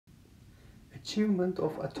Achievement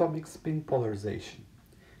of atomic spin polarization.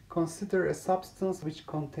 Consider a substance which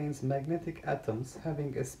contains magnetic atoms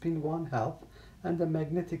having a spin 1/2 and a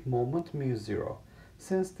magnetic moment μ0.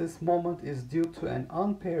 Since this moment is due to an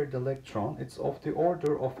unpaired electron, it's of the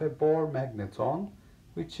order of a Bohr magneton,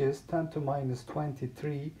 which is 10 to minus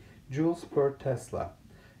 23 joules per Tesla.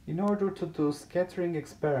 In order to do scattering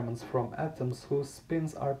experiments from atoms whose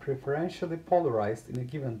spins are preferentially polarized in a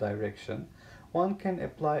given direction, one can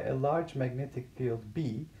apply a large magnetic field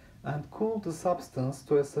B and cool the substance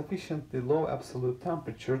to a sufficiently low absolute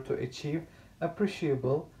temperature to achieve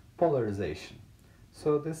appreciable polarization.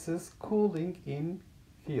 So this is cooling in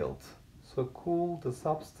field. So cool the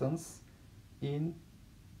substance in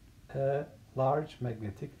a large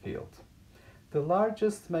magnetic field. The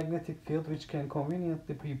largest magnetic field which can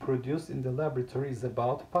conveniently be produced in the laboratory is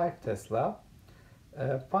about 5 Tesla.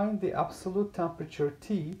 Find the absolute temperature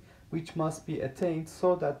T which must be attained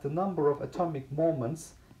so that the number of atomic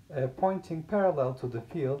moments pointing parallel to the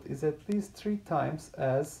field is at least 3 times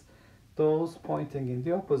as those pointing in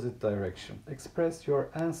the opposite direction. Express your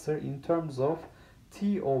answer in terms of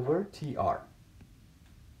T over Tr.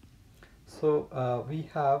 So we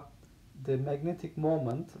have the magnetic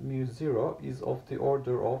moment μ0 is of the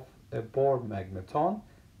order of a Bohr magneton,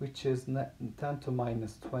 which is 10 to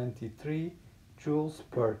minus 23 joules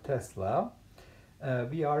per Tesla.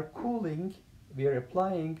 We are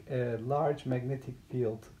applying a large magnetic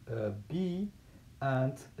field B,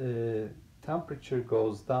 and temperature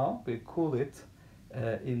goes down. We cool it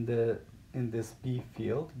in this B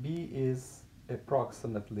field. B is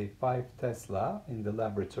approximately 5 Tesla in the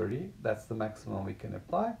laboratory. That's the maximum we can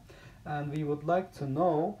apply. And we would like to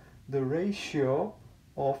know the ratio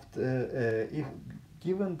of the,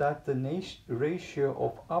 given that the ratio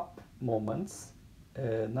of up moments,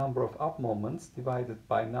 number of up moments divided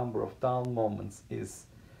by number of down moments is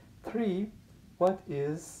 3, what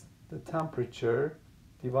is the temperature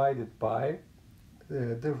divided by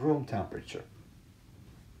the room temperature?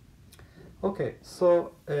 Okay,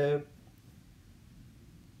 so the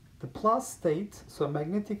plus state, so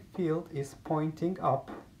magnetic field is pointing up,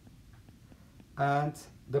 and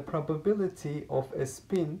the probability of a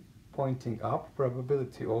spin pointing up,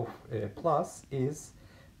 probability of plus, is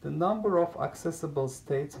the number of accessible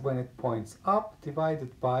states when it points up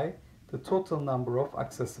divided by the total number of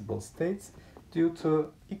accessible states due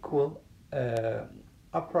to equal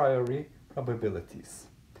a priori probabilities.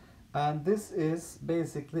 And this is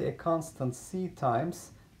basically a constant c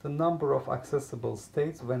times the number of accessible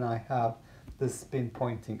states when I have the spin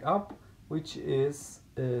pointing up, which is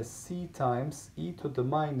c times e to the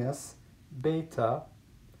minus beta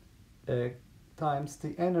times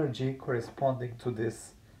the energy corresponding to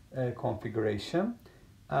this configuration,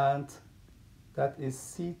 and that is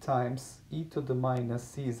c times e to the minus,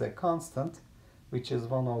 c is a constant, which is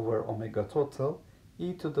 1 over omega total,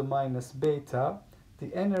 e to the minus beta,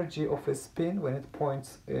 the energy of a spin when it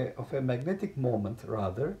points, of a magnetic moment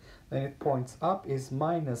rather, when it points up is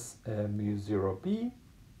minus μ0 b.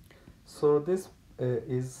 So this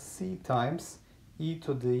is c times e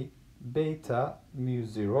to the beta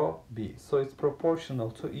μ0 b. So it's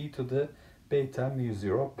proportional to e to the beta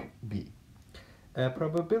μ0 b.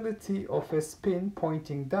 Probability of a spin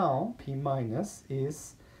pointing down, p minus,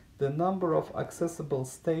 is the number of accessible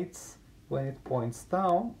states when it points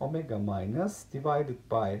down, omega minus, divided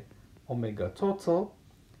by omega total,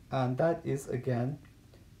 and that is again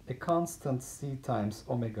a constant c times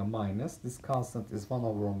omega minus. This constant is 1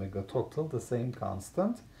 over omega total, the same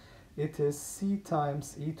constant. It is c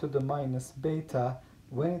times e to the minus beta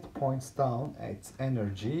when it points down, its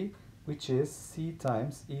energy, which is c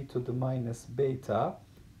times e to the minus beta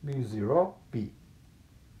μ0 b.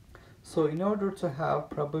 So in order to have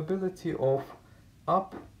probability of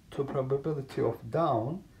up to probability of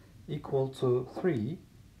down equal to 3,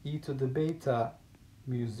 e to the beta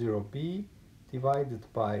μ0 b divided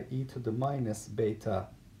by e to the minus beta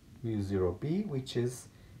μ0 b, which is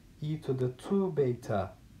e to the 2 beta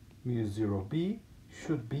μ0 b,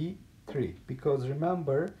 should be 3, because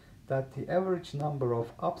remember that the average number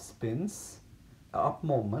of up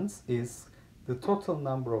moments is the total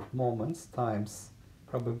number of moments times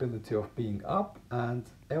probability of being up, and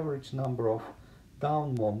average number of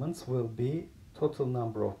down moments will be total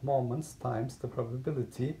number of moments times the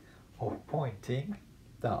probability of pointing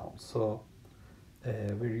down. So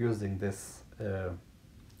we're using this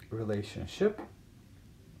relationship,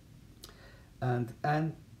 and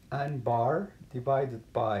n bar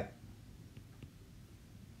divided by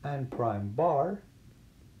n prime bar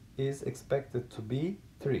is expected to be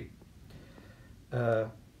 3.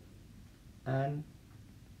 N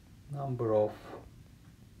number of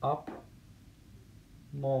up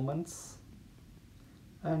moments,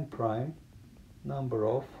 n prime number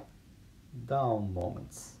of down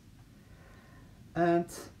moments. And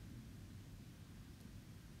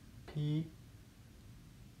p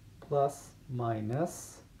plus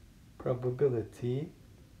minus probability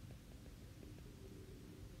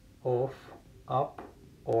of up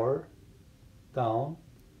or down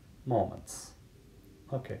moments.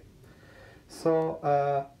 Okay, so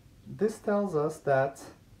this tells us that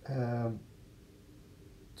 2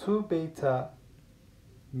 beta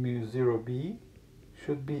mu 0b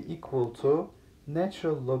should be equal to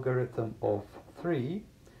natural logarithm of 3,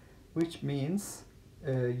 which means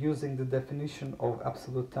using the definition of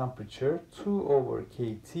absolute temperature, 2 over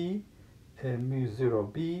kT mu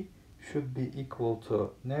 0b should be equal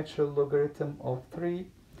to natural logarithm of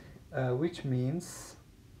 3, which means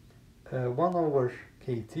 1 over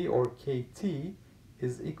kT, or kT,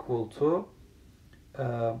 is equal to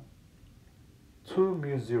 2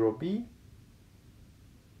 mu 0b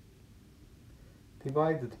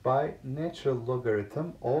divided by natural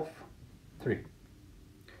logarithm of 3.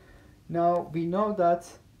 Now we know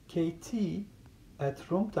that kT at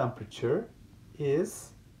room temperature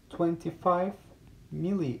is 25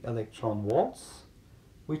 milli electron volts,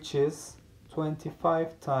 which is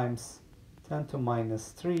 25 times 10 to minus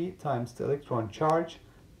 3 times the electron charge,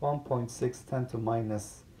 1.6 10 to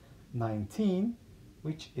minus 19,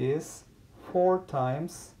 which is 4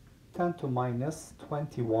 times 10 to minus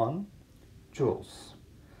 21 joules.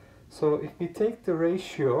 So if we take the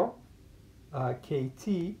ratio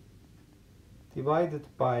kT divided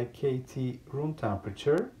by kT room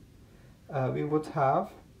temperature, we would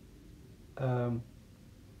have 2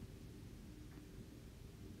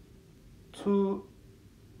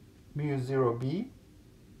 mu 0b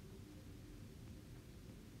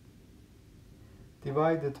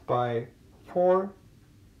divided by 4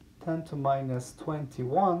 10 to minus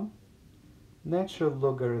 21 natural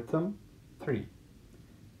logarithm 3,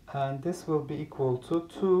 and this will be equal to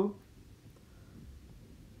 2.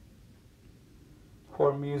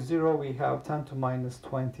 For mu 0 we have 10 to minus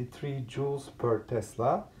 23 joules per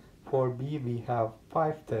Tesla. For B we have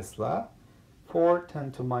 5 Tesla. For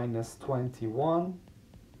 10 to minus 21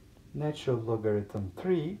 natural logarithm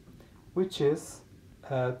 3, which is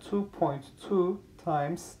 2.2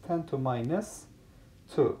 times 10 to minus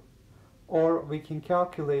 2. Or we can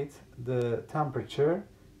calculate the temperature.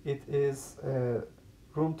 It is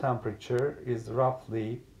room temperature is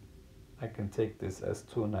roughly, I can take this as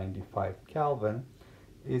 295 Kelvin,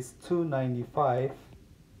 is 295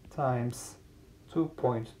 times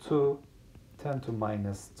 2.2 10 to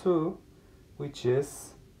minus 2, which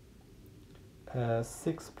is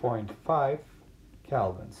 6.5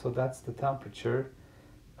 Kelvin. So that's the temperature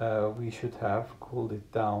we should have cooled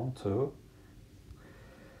it down to.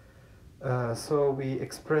 So we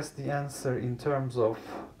express the answer in terms of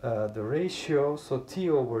the ratio. So T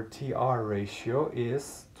over TR ratio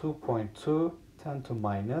is 2.2 10 to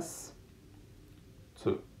minus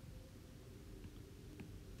 2.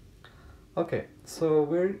 Okay, so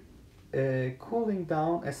we're cooling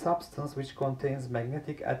down a substance which contains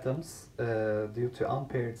magnetic atoms due to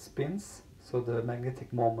unpaired spins. So the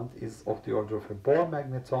magnetic moment is of the order of a Bohr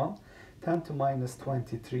magneton, 10 to minus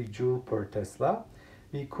 23 joule per Tesla.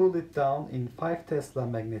 We cool it down in 5 Tesla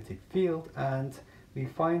magnetic field, and we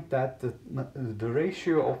find that the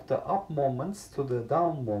ratio of the up moments to the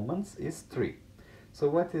down moments is 3. So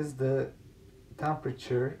what is the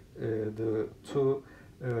temperature, the two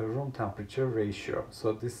room temperature ratio?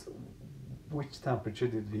 So this, which temperature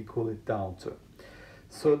did we cool it down to?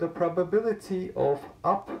 So the probability of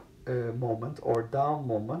up moment or down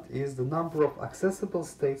moment is the number of accessible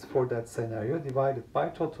states for that scenario divided by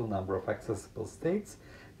total number of accessible states.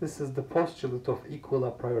 This is the postulate of equal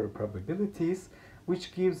a priori probabilities,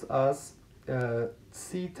 which gives us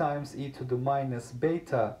C times e to the minus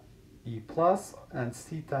beta e plus and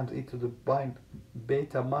C times e to the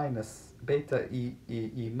beta minus beta e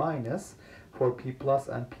minus for p plus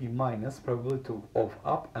and p minus probability of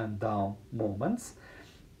up and down moments.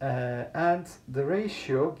 And the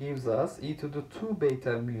ratio gives us e to the 2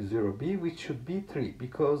 beta mu 0b, which should be 3,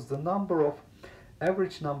 because the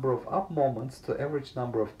average number of up moments to average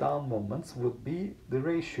number of down moments would be the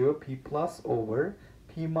ratio p plus over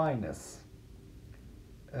p minus.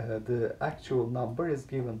 The actual number is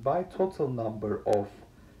given by total number of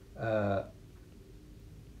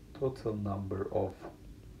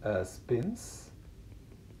spins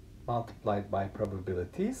multiplied by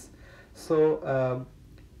probabilities. So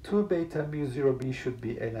 2 beta mu 0b should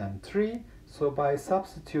be ln3. So by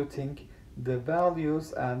substituting the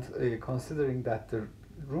values and considering that the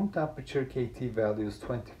room temperature kT value is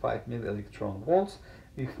 25 milli electron volts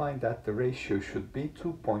we find that the ratio should be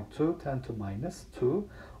 2.2 10 to minus 2,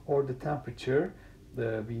 or the temperature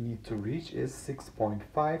we need to reach is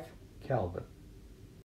 6.5 Kelvin.